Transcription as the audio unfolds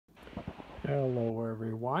Hello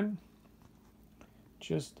everyone.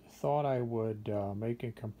 Just thought I would make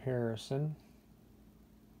a comparison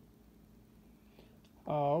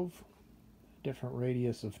of different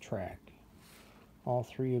radius of track. All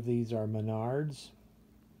three of these are Menards.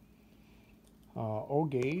 O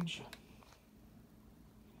gauge.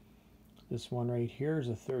 This one right here is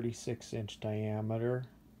a 36-inch diameter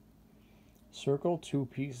circle, 2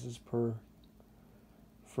 pieces for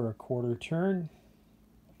a quarter turn.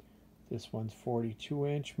 This one's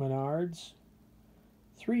 42-inch Menards,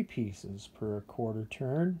 3 pieces per quarter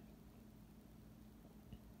turn.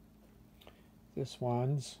 This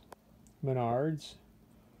one's Menards,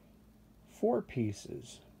 4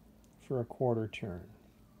 pieces for a quarter turn.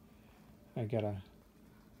 I'm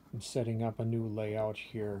setting up a new layout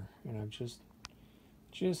here, and I'm just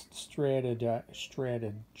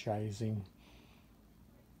strategizing.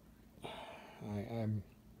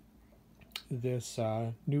 This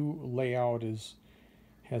new layout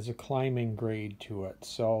has a climbing grade to it,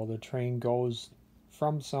 so the train goes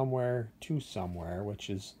from somewhere to somewhere, which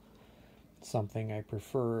is something I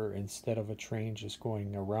prefer instead of a train just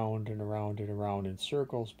going around and around and around in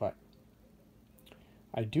circles. But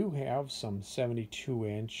I do have some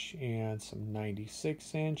 72-inch and some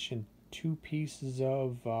 96-inch and 2 pieces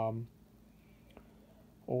of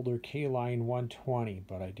older K-Line 120,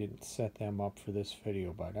 but I didn't set them up for this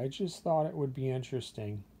video. But I just thought it would be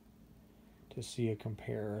interesting to see a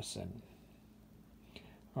comparison.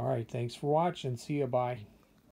 Alright, thanks for watching. See ya, bye.